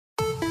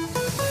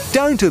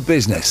Down to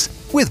Business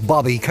with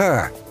Bobby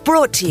Kerr.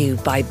 Brought to you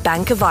by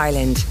Bank of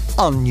Ireland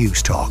on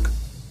News Talk.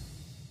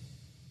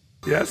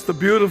 Yes, the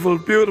beautiful,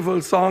 beautiful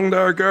song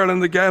there, Girl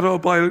in the Ghetto,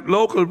 by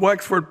local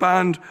Wexford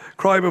band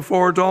Cry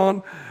Before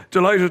Dawn.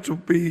 Delighted to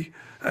be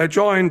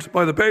joined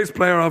by the bass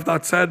player of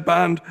that said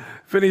band,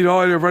 Vinnie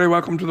Doyle. You're very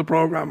welcome to the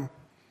programme.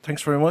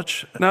 Thanks very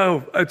much.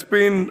 Now, it's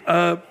been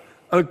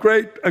a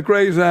great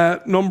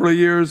number of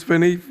years,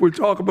 Vinnie. We'll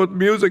talk about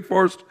music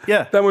first,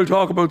 Yeah. Then we'll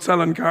talk about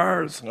selling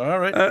cars. All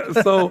right.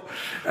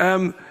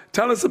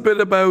 Tell us a bit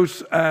about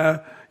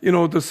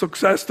the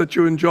success that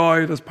you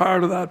enjoyed as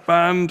part of that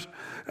band.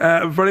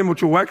 Very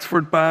much a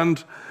Wexford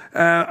band,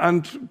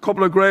 and a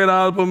couple of great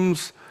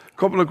albums, a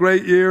couple of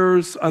great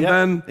years, and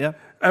then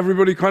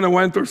everybody kind of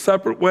went their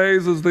separate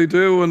ways as they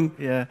do, and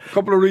a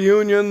couple of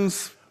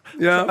reunions.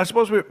 Yeah, so I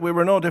suppose we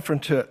were no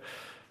different to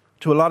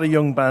a lot of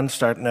young bands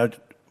starting out.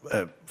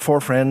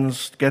 Four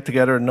friends get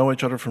together, know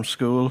each other from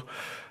school.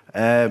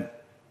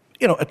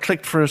 It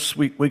clicked for us.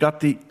 We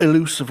got the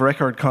elusive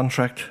record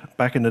contract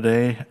back in the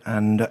day,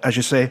 and as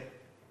you say,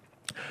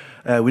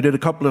 we did a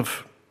couple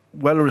of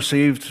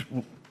well-received,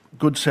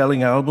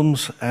 good-selling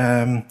albums.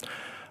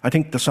 I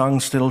think the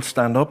songs still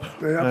stand up.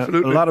 Yeah,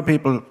 absolutely. A lot of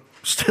people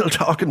still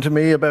talking to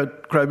me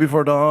about Cry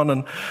Before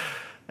Dawn,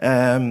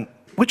 and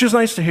which is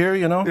nice to hear,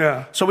 you know.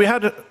 Yeah. So we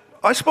had,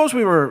 I suppose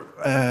we were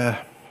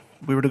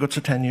the guts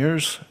of 10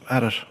 years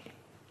at it,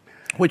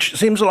 which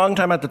seems a long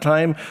time at the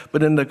time,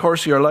 but in the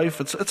course of your life,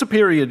 it's a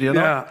period, you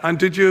know. Yeah.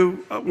 And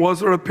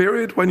was there a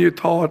period when you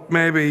thought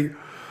maybe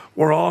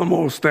we're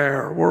almost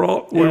there?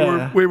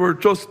 We were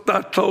just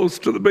that close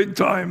to the big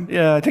time.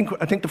 Yeah, I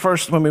think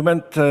first time we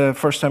went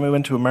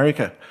to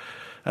America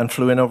and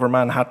flew in over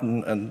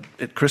Manhattan and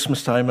at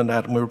Christmas time and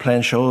that, and we were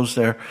playing shows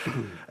there.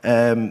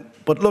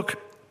 But look,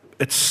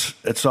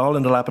 it's all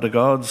in the lap of the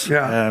gods.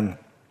 Yeah.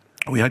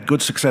 We had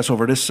good success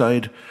over this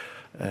side.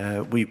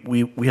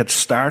 We had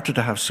started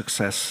to have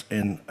success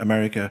in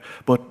America,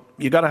 but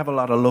you got to have a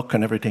lot of luck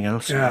and everything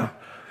else. Yeah. You know?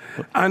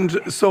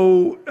 And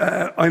so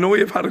I know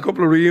you've had a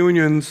couple of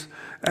reunions.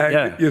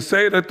 You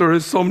say that there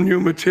is some new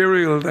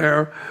material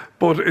there,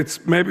 but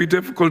it's maybe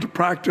difficult to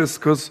practice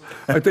because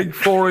I think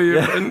four of you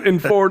in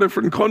four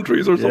different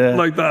countries or something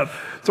like that.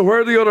 So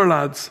where are the other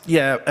lads?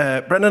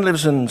 Yeah, Brendan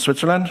lives in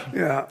Switzerland.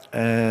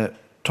 Yeah.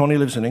 Tony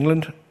lives in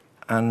England,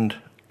 and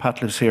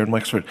Pat lives here in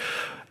Wexford.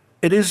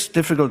 It is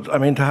difficult. I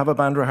mean, to have a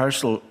band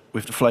rehearsal, we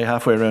have to fly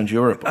halfway around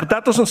Europe, but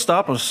that doesn't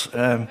stop us.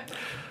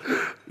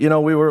 We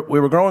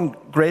were growing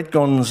great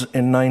guns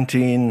in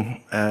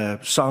 19,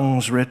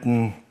 songs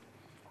written,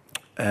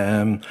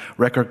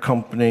 record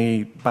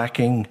company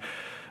backing,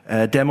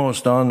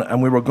 demos done,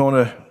 and we were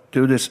going to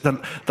do this.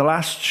 The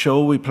last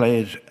show we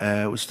played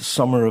was the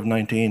summer of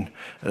 19,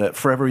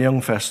 Forever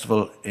Young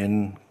Festival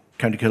in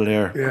County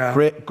Kildare.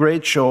 Yeah.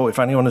 Great show if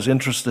anyone is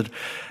interested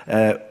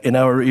in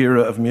our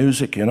era of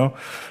music, you know.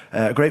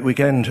 Great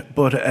weekend,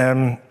 but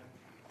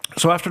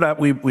so after that,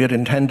 we had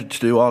intended to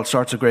do all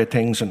sorts of great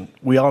things, and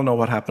we all know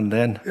what happened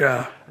then.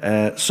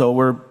 Yeah. So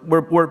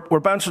we're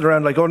bouncing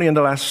around. Like only in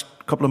the last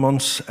couple of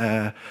months,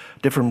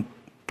 different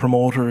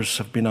promoters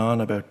have been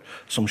on about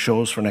some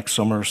shows for next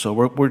summer. So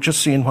we're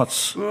just seeing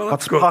what's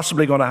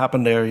possibly going to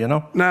happen there. You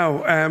know.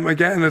 Now,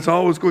 again, it's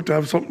always good to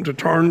have something to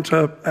turn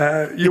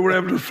to. You were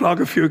able to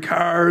flog a few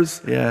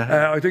cars.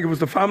 Yeah. I think it was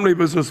the family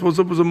business. Was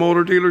a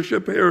motor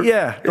dealership here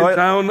in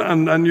town,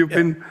 and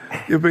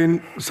you've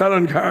been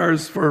selling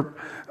cars for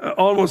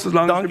almost as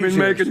long as you've been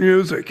making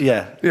music.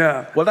 Yeah.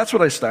 Yeah. Well, that's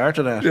what I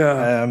started at.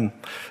 Yeah.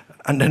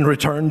 And then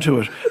returned to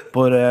it.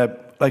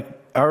 But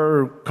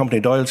our company,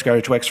 Doyle's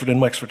Garage Wexford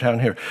in Wexford Town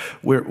here,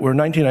 we're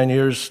 99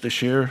 years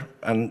this year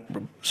and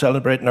we're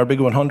celebrating our big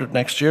 100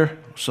 next year.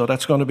 So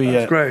that's going to be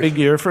a big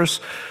year for us.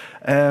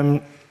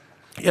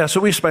 So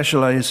we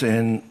specialise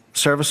in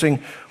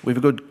servicing. We have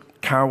a good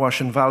car wash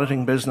and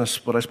valeting business,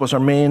 but I suppose our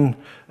main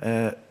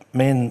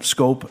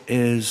scope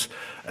is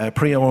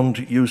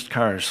pre-owned used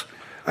cars.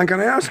 And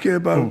can I ask you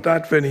about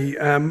that, Vinnie?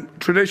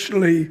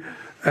 Traditionally,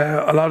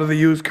 a lot of the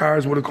used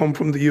cars would have come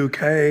from the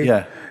UK.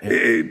 Yeah.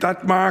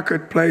 That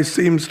marketplace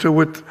seems to,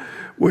 with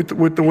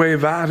the way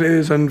VAT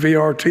is and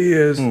VRT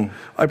is,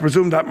 I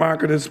presume that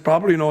market is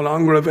probably no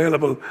longer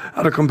available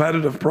at a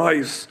competitive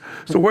price.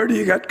 So where do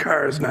you get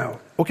cars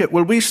now? Okay,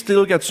 well, we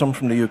still get some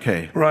from the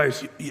UK.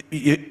 Right.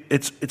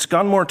 It's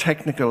gone more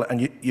technical,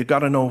 and you got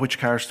to know which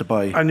cars to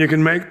buy. And you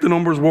can make the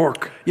numbers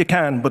work. You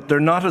can, but they're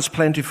not as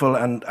plentiful,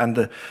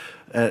 and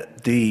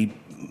the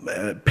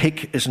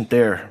pick isn't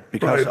there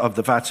because of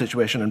the VAT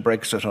situation and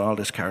Brexit and all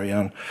this carry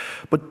on.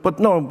 But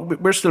no,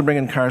 we're still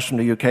bringing cars from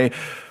the UK.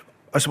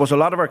 I suppose a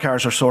lot of our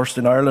cars are sourced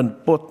in Ireland,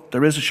 sourced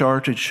there is a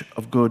shortage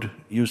of good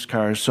used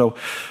cars. So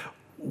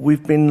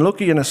we've been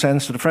lucky in a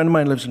sense that a friend of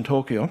mine lives in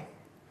Tokyo,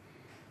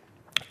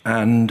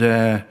 and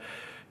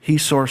he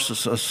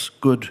sources us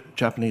good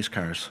Japanese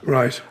cars.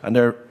 Right. And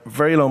they're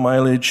very low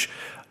mileage,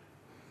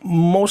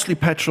 mostly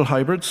petrol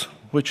hybrids,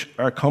 which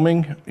are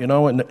coming, you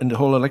know, in the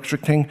whole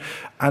electric thing.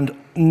 And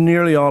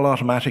nearly all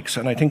automatics,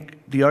 and I think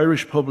the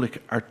Irish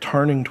public are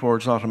turning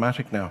towards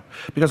automatic now,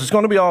 because it's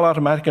going to be all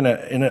automatic in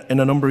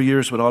a number of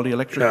years with all the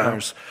electric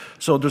cars.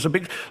 So there's a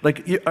big,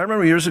 I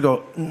remember years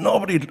ago,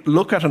 nobody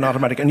look at an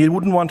automatic, and you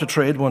wouldn't want to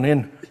trade one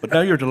in. But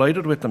now you're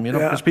delighted with them,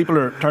 because people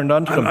are turned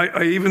on to them.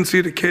 I even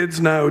see the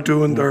kids now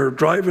doing their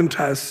driving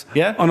tests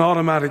on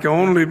automatic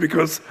only,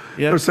 because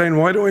they're saying,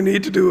 why do I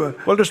need to do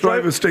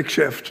drive a stick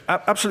shift?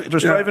 Absolutely.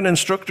 There's driving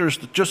instructors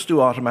that just do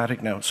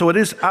automatic now. So it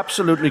is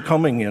absolutely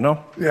coming,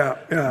 Yeah.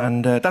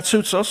 And that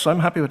suits us.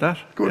 I'm happy with that.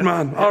 Good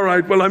man. All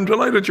right. Well, I'm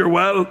delighted you're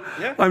well.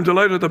 Yeah. I'm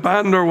delighted the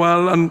band are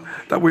well, and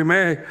that we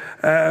may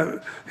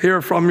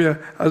hear from you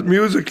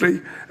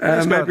musically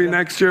maybe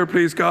next year,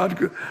 please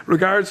God.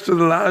 Regards to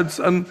the lads,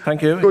 and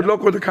thank you. Good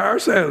luck with the car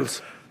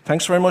sales.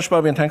 Thanks very much,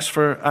 Bobby, and thanks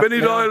for...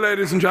 Vinnie Doyle,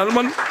 ladies and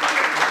gentlemen.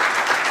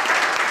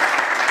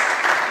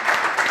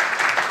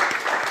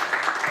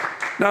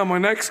 Now, my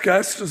next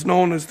guest is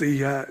known as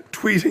the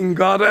tweeting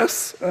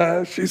goddess.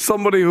 She's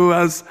somebody who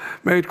has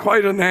made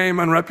quite a name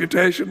and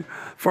reputation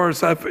for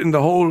herself in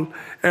the whole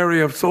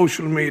area of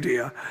social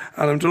media.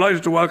 And I'm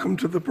delighted to welcome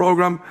to the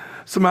programme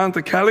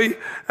Samantha Kelly,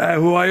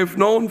 who I have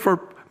known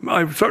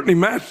I've certainly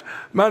met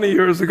many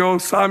years ago.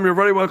 Sam, you're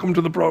very welcome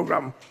to the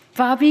programme.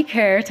 Bobby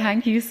Kerr,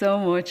 thank you so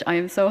much. I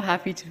am so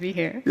happy to be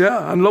here.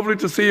 Yeah, and lovely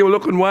to see you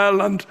looking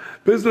well, and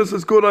business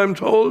is good, I'm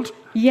told.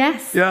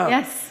 Yes,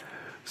 yes.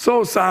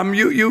 So, Sam,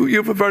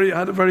 you've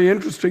had a very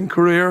interesting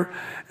career.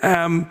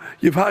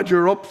 You've had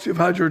your ups, you've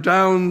had your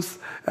downs.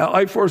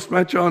 I first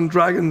met you on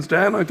Dragon's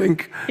Den, I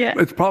think. Yeah.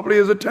 It's probably,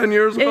 is it 10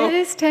 years ago? It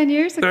is 10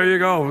 years ago. There you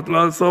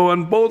go. So,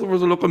 and both of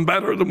us are looking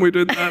better than we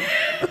did then.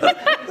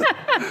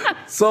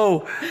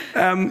 So,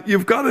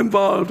 you've got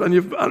involved and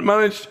you've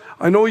managed,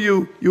 I know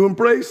you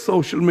embrace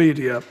social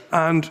media,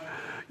 and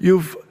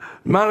you've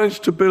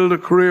managed to build a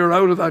career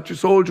out of that. You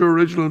sold your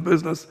original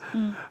business.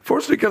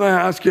 Firstly, can I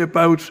ask you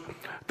about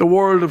the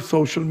world of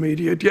social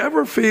media? Do you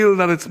ever feel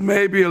that it's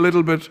maybe a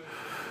little bit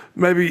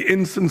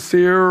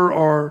insincere,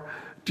 or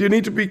do you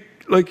need to be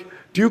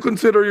do you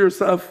consider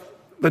yourself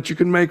that you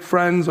can make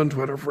friends on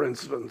Twitter, for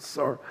instance?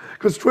 Or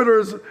because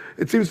Twitter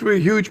it seems to be a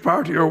huge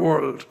part of your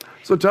world.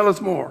 So tell us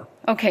more.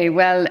 Okay,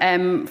 well,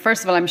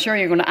 first of all, I'm sure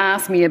you're going to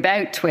ask me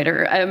about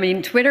Twitter. I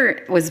mean,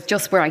 Twitter was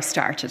just where I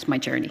started my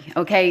journey.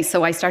 Okay,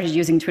 so I started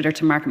using Twitter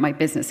to market my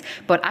business.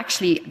 But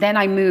actually, then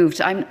I moved.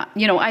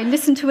 I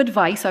listened to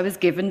advice I was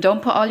given.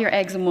 Don't put all your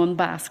eggs in one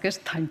basket,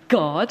 thank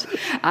God.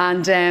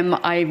 And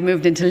I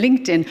moved into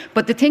LinkedIn.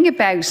 But the thing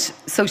about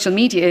social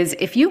media is,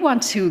 if you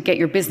want to get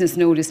your business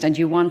noticed and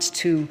you want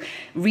to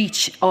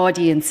reach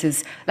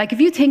audiences, like if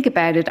you think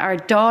about it, our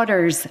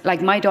daughters,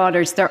 like my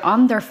daughters, they're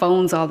on their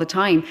phones all the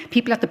time.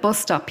 People at the bus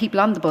stop, people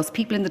on the bus,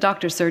 people in the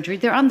doctor's surgery,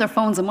 they're on their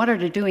phones, and what are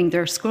they doing?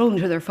 They're scrolling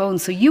through their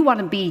phones. So you want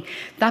to be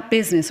that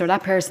business or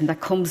that person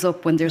that comes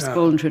up when they're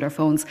scrolling through their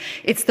phones.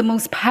 It's the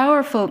most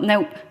powerful.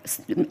 Now,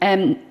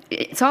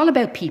 it's all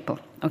about people,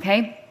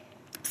 okay?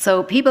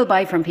 So people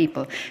buy from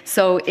people.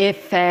 So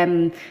if,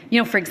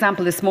 for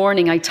example, this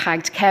morning I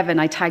tagged Kevin,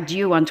 I tagged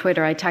you on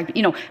Twitter, I tagged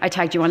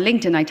you on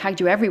LinkedIn, I tagged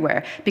you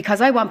everywhere,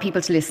 because I want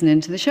people to listen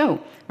into the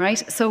show, right?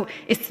 So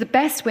it's the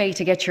best way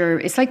to get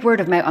it's like word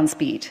of mouth on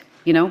speed,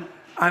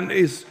 And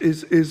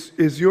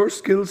is your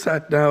skill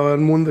set now,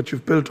 and one that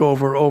you've built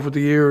over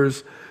the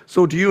years,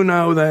 so do you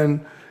now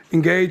then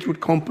engage with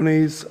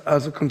companies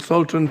as a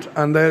consultant,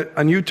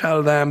 and you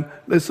tell them,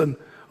 listen,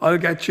 I'll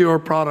get your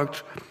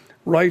product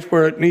right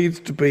where it needs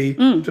to be.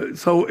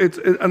 So it's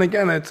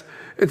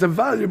a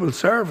valuable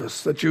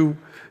service that you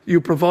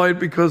provide,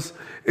 because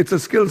it's a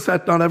skill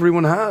set not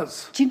everyone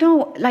has. Do you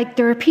know,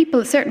 there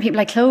are certain people,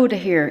 like Clodagh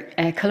here.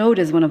 Clodagh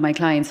is one of my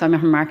clients, so I'm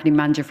her marketing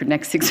manager for the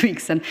next 6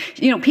 weeks. And,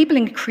 people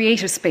in the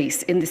creative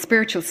space, in the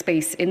spiritual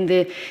space,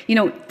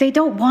 they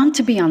don't want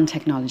to be on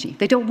technology.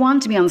 They don't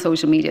want to be on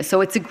social media. So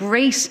it's a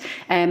great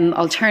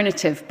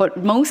alternative. But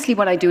mostly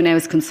what I do now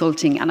is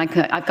consulting. And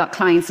I've got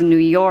clients in New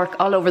York,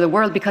 all over the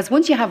world, because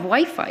once you have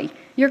Wi-Fi,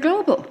 you're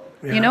global.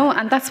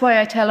 And that's why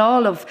I tell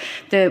all of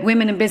the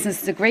women in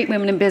business, the great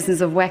women in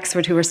business of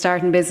Wexford who are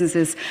starting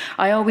businesses,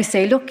 I always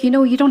say, look,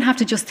 you don't have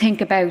to just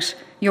think about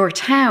your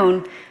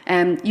town.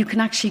 You can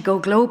actually go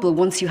global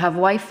once you have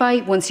Wi-Fi,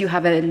 once you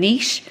have a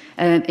niche.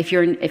 If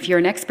you're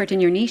an expert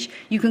in your niche,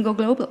 you can go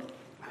global.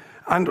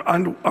 And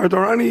are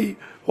there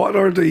what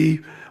are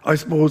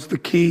the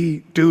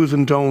key do's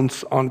and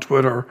don'ts on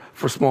Twitter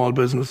for small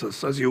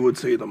businesses, as you would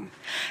see them?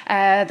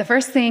 The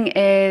first thing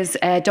is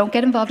don't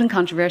get involved in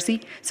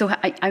controversy. So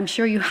I'm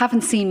sure you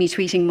haven't seen me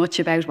tweeting much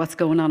about what's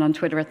going on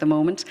Twitter at the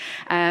moment.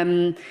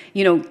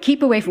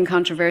 Keep away from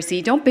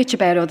controversy. Don't bitch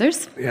about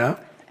others. Yeah.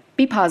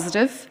 Be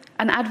positive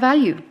and add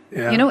value.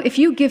 Yeah. If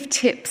you give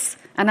tips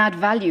and add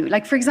value,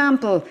 like for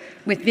example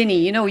with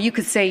Vinnie, you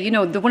could say,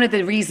 one of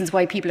the reasons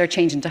why people are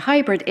changing to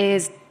hybrid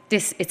is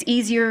this, it's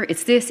easier,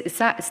 it's this, it's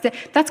that, it's that.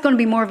 That's going to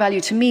be more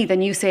value to me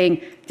than you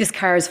saying this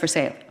car is for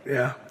sale.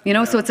 Yeah.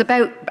 So it's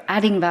about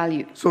adding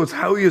value. So it's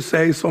how you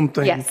say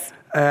something. Yes.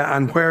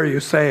 and where you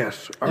say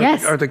it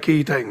Yes. are the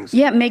key things.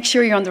 Yeah, make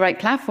sure you're on the right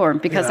platform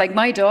because, Yeah. like,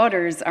 my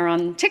daughters are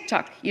on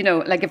TikTok. You know,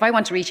 like if I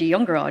want to reach a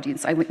younger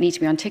audience, I would need to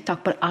be on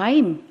TikTok, but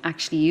I'm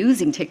actually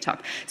using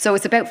TikTok. So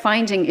it's about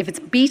finding, if it's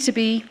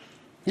B2B,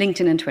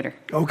 LinkedIn and Twitter.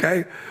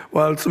 Okay.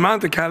 Well,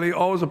 Samantha Kelly,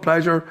 always a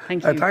pleasure.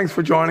 Thank you. Thanks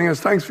for joining us.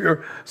 Thanks for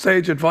your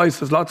sage advice.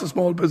 There's lots of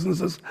small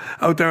businesses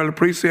out there who'll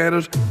appreciate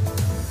it.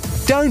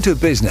 Down to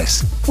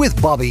Business with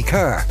Bobby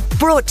Kerr.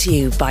 Brought to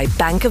you by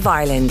Bank of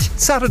Ireland.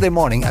 Saturday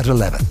morning at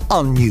 11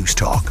 on News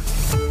Talk.